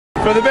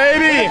For the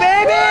baby! For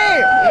the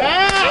baby!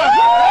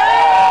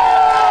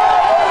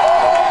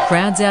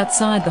 Crowds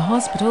outside the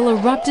hospital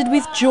erupted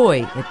with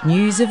joy at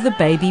news of the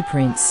baby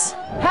prince.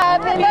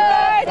 Happy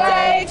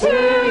birthday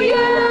to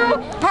you!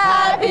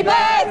 Happy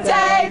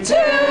birthday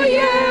to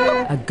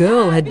you! A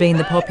girl had been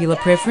the popular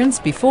preference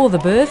before the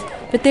birth,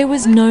 but there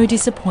was no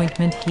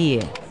disappointment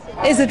here.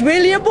 Is it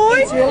really a boy?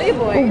 It's really a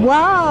boy.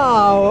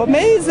 Wow,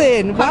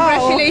 amazing.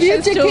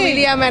 Congratulations to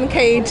William and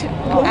Kate.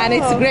 And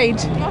it's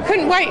great. I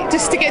couldn't wait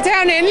just to get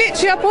down here, and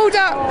literally I pulled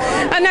up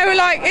and they were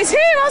like, it's him.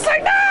 I was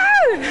like,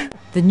 no!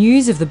 The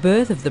news of the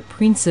birth of the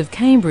Prince of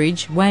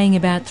Cambridge, weighing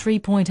about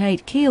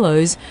 3.8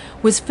 kilos,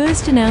 was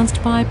first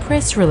announced by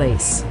press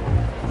release.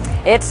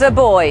 It's a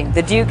boy.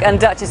 The Duke and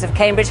Duchess of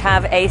Cambridge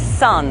have a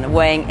son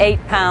weighing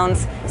 8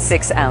 pounds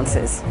 6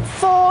 ounces.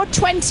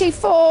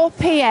 4:24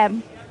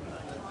 p.m.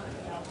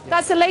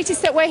 That's the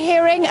latest that we're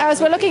hearing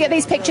as we're looking at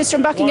these pictures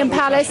from Buckingham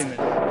Palace.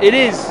 It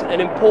is an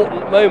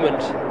important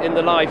moment in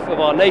the life of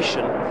our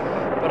nation,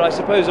 but I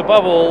suppose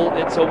above all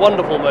it's a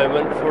wonderful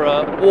moment for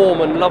a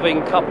warm and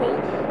loving couple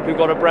who've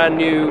got a brand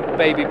new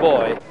baby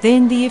boy.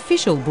 Then the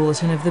official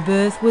bulletin of the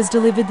birth was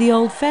delivered the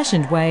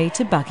old-fashioned way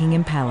to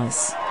Buckingham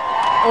Palace.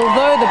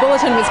 Although the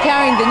bulletin was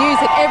carrying the news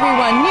that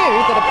everyone knew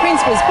that a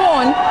prince was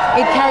born,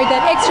 it carried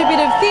that extra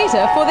bit of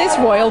theatre for this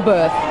royal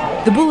birth.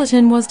 The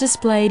bulletin was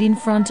displayed in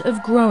front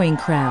of growing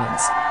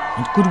crowds,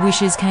 and good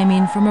wishes came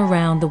in from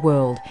around the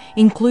world,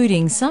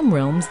 including some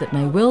realms that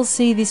may well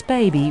see this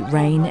baby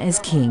reign as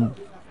king.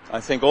 I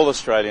think all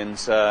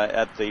Australians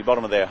at the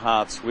bottom of their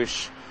hearts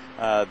wish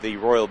the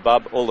royal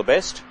bub all the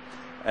best,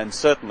 and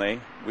certainly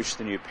wish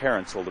the new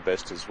parents all the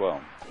best as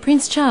well.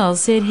 Prince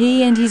Charles said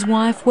he and his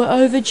wife were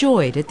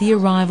overjoyed at the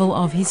arrival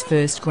of his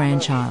first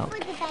grandchild.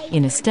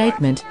 In a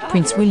statement,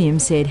 Prince William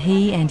said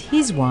he and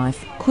his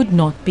wife could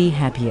not be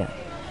happier.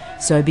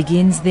 So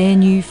begins their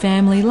new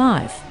family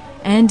life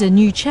and a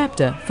new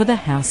chapter for the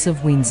House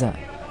of Windsor.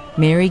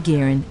 Mary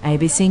Guerin,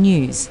 ABC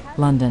News,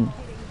 London.